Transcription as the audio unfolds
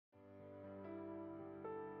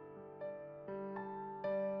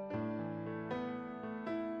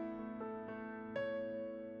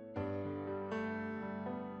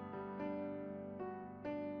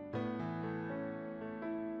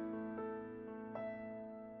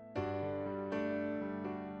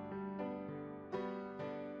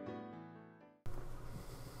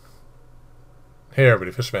Hey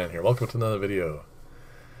everybody, Fishman here. Welcome to another video.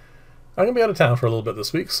 I'm going to be out of town for a little bit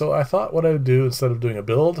this week, so I thought what I would do instead of doing a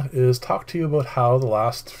build is talk to you about how the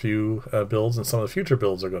last few builds and some of the future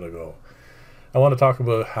builds are going to go. I want to talk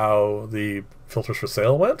about how the filters for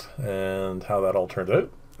sale went and how that all turned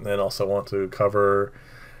out, and also want to cover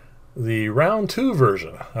the round 2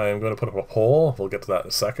 version. I'm going to put up a poll. We'll get to that in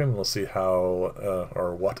a second. We'll see how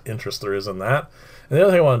or what interest there is in that. And the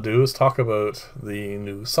other thing I want to do is talk about the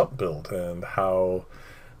new sump build and how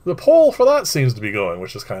the poll for that seems to be going,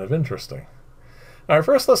 which is kind of interesting. Alright,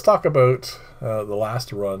 first let's talk about the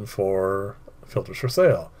last run for filters for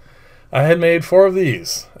sale. I had made 4 of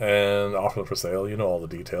these and offered them for sale. You know all the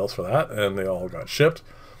details for that, and they all got shipped.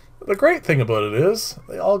 The great thing about it is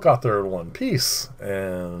they all got there in one piece,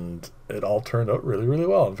 and it all turned out really, really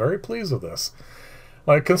well. I'm very pleased with this.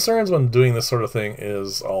 My concerns when doing this sort of thing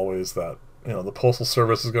is always that, you know, the Postal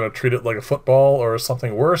Service is going to treat it like a football or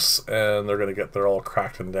something worse, and they're going to get they're all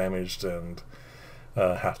cracked and damaged and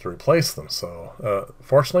have to replace them. So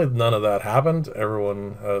fortunately, none of that happened.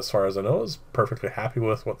 Everyone, as far as I know, is perfectly happy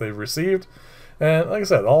with what they've received, and like I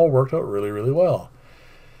said, it all worked out really, really well.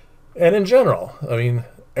 And in general, I mean,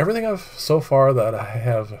 everything I've so far that I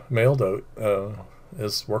have mailed out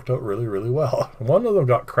has worked out really, really well. One of them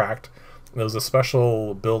got cracked. It was a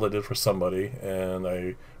special build I did for somebody, and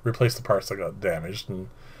I replaced the parts that got damaged, and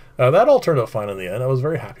that all turned out fine in the end. I was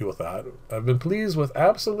very happy with that. I've been pleased with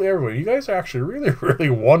absolutely everyone. You guys are actually really, really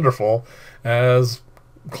wonderful as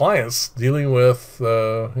clients dealing with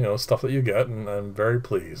you know, stuff that you get, and I'm very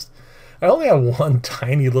pleased. I only have one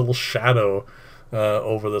tiny little shadow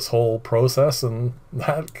over this whole process, and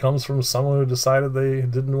that comes from someone who decided they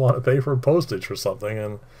didn't want to pay for postage for something,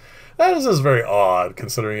 and that is just very odd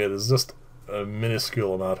considering it is just a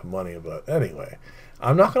minuscule amount of money. But anyway,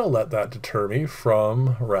 I'm not going to let that deter me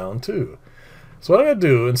from round 2. So what I'm going to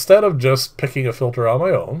do, instead of just picking a filter on my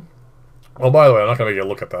own, well, by the way, I'm not going to make you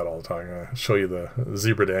look at that all the time. I'm going to show you the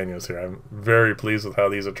Zebra Danios here. I'm very pleased with how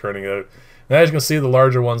these are turning out. And as you can see, the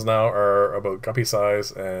larger ones now are about guppy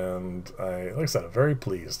size, and like I said, I'm very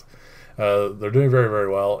pleased. They're doing very, very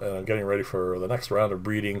well, and I'm getting ready for the next round of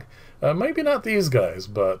breeding. Maybe not these guys,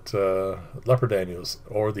 but Leopard Danios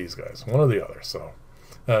or these guys, one or the other. So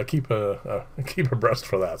keep abreast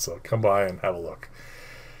for that. So come by and have a look.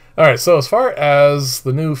 All right. So as far as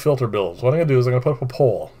the new filter builds, what I'm going to do is I'm going to put up a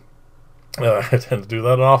poll. I tend to do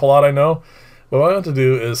that an awful lot, I know. But what I want to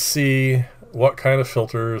do is see what kind of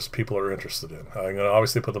filters people are interested in. I'm going to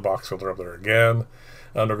obviously put the box filter up there again,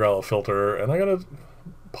 undergravel filter, and I'm going to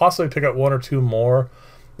possibly pick up 1 or 2 more.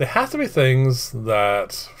 They have to be things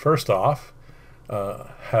that, first off,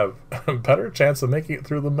 have a better chance of making it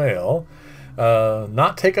through the mail,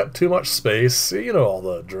 not take up too much space, you know all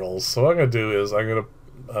the drills. So what I'm going to do is I'm going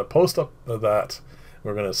to post up that.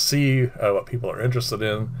 We're going to see what people are interested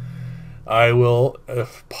in. I will,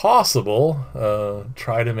 if possible,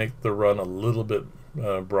 try to make the run a little bit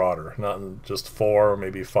broader, not just 4,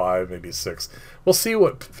 maybe 5, maybe 6. We'll see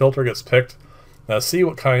what filter gets picked. See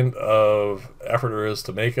what kind of effort there is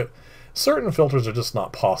to make it. Certain filters are just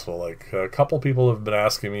not possible. Like a couple people have been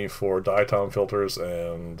asking me for diatom filters,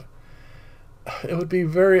 and it would be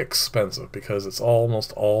very expensive because it's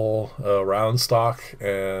almost all round stock,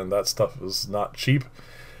 and that stuff is not cheap.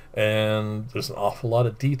 And there's an awful lot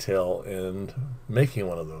of detail in making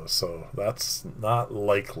one of those, so that's not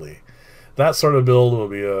likely. That sort of build will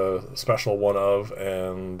be a special one of,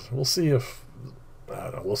 and we'll see if I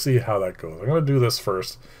don't know, we'll see how that goes. I'm going to do this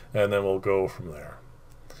first, and then we'll go from there.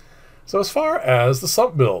 So as far as the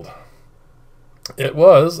sump build, it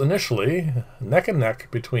was initially neck and neck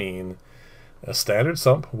between a standard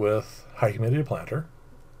sump with high humidity planter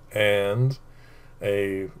and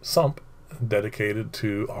a sump dedicated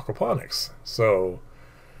to aquaponics. So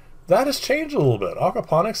that has changed a little bit.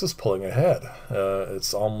 Aquaponics is pulling ahead.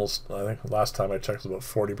 It's almost, I think last time I checked, it was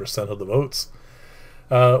about 40% of the votes.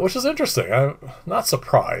 Which is interesting. I'm not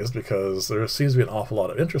surprised because there seems to be an awful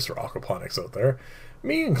lot of interest for aquaponics out there.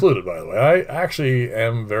 Me included, by the way. I actually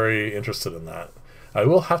am very interested in that. I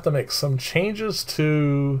will have to make some changes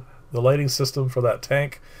to the lighting system for that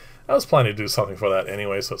tank. I was planning to do something for that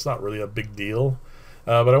anyway, so it's not really a big deal.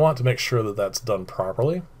 But I want to make sure that that's done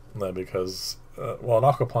properly because, well, an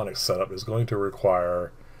aquaponics setup is going to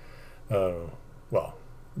require, well,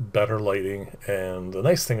 better lighting. And the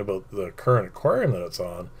nice thing about the current aquarium that it's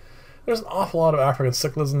on, there's an awful lot of African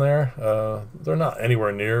cichlids in there. They're not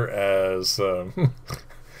anywhere near as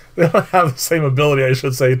they don't have the same ability, I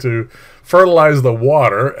should say, to fertilize the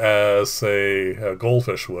water as, say, a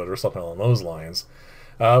goldfish would or something along those lines.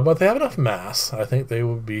 But they have enough mass. I think they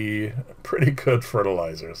would be pretty good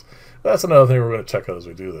fertilizers. That's another thing we're going to check out as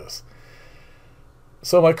we do this.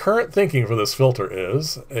 So my current thinking for this filter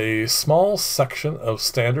is a small section of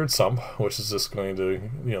standard sump, which is just going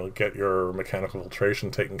to, get your mechanical filtration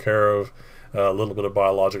taken care of, a little bit of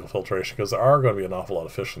biological filtration, because there are going to be an awful lot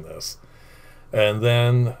of fish in this. And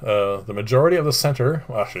then the majority of the center,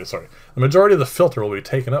 the majority of the filter will be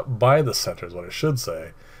taken up by the center is what I should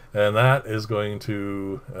say. And that is going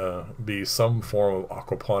to be some form of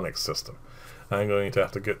aquaponics system. I'm going to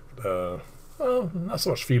have to get, well, not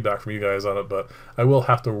so much feedback from you guys on it, but I will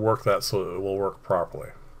have to work that so it will work properly.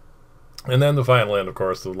 And then the final end, of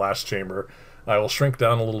course, the last chamber, I will shrink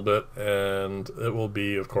down a little bit, and it will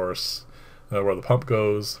be, of course, where the pump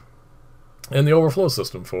goes, and the overflow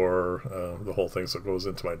system for the whole thing, so it goes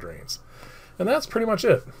into my drains. And that's pretty much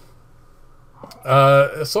it.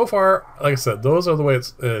 So far, like I said, those are the way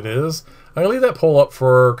it is. I'm going to leave that poll up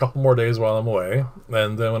for a couple more days while I'm away,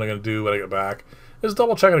 and then what I'm going to do when I get back is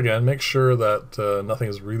double check it again, make sure that nothing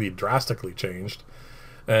has really drastically changed,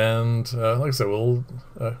 and like I said, we'll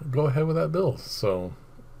go ahead with that build. So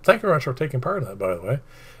thank you very much for taking part in that, by the way.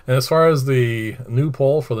 And as far as the new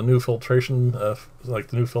poll for the new filtration, like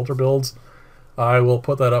the new filter builds, I will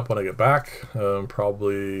put that up when I get back,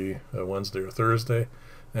 probably Wednesday or Thursday,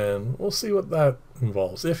 and we'll see what that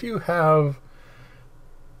involves. If you have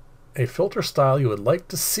a filter style you would like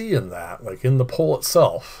to see in that, like in the poll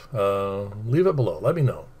itself, leave it below. Let me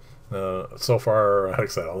know. So far, like I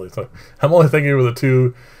said, I'm only thinking of the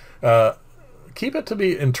two. Keep it to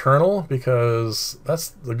be internal, because that's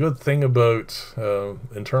the good thing about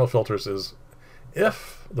internal filters is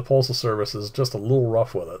if the postal service is just a little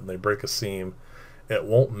rough with it and they break a seam, it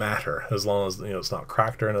won't matter as long as it's not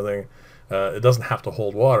cracked or anything. It doesn't have to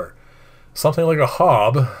hold water. Something like a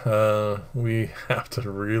hob, we have to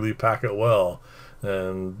really pack it well,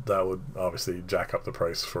 and that would obviously jack up the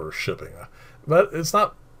price for shipping. But it's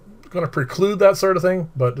not going to preclude that sort of thing,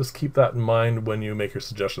 but just keep that in mind when you make your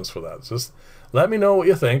suggestions for that. Just let me know what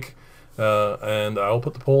you think, and I'll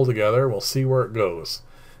put the poll together. We'll see where it goes.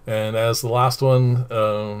 And as the last one,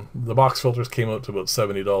 the box filters came out to about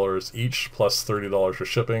 $70 each, plus $30 for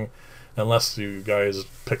shipping. Unless you guys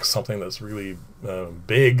pick something that's really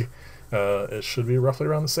big, it should be roughly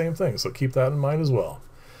around the same thing. So keep that in mind as well.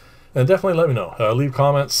 And definitely let me know. Leave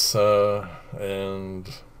comments and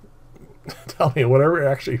tell me whatever you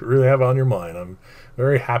actually really have on your mind. I'm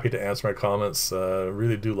very happy to answer my comments.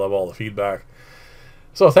 Really do love all the feedback.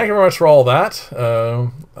 So thank you very much for all that.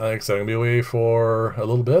 Like I said, I'm going to be away for a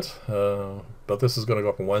little bit, but this is going to go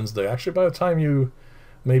up on Wednesday. Actually, by the time you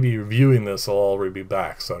may be reviewing this, I'll already be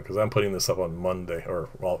back. So because I'm putting this up on Monday, or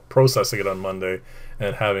well, processing it on Monday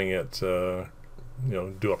and having it, due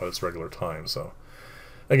up at its regular time. So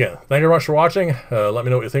again, thank you very much for watching. Let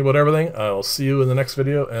me know what you think about everything. I'll see you in the next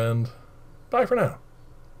video, and bye for now.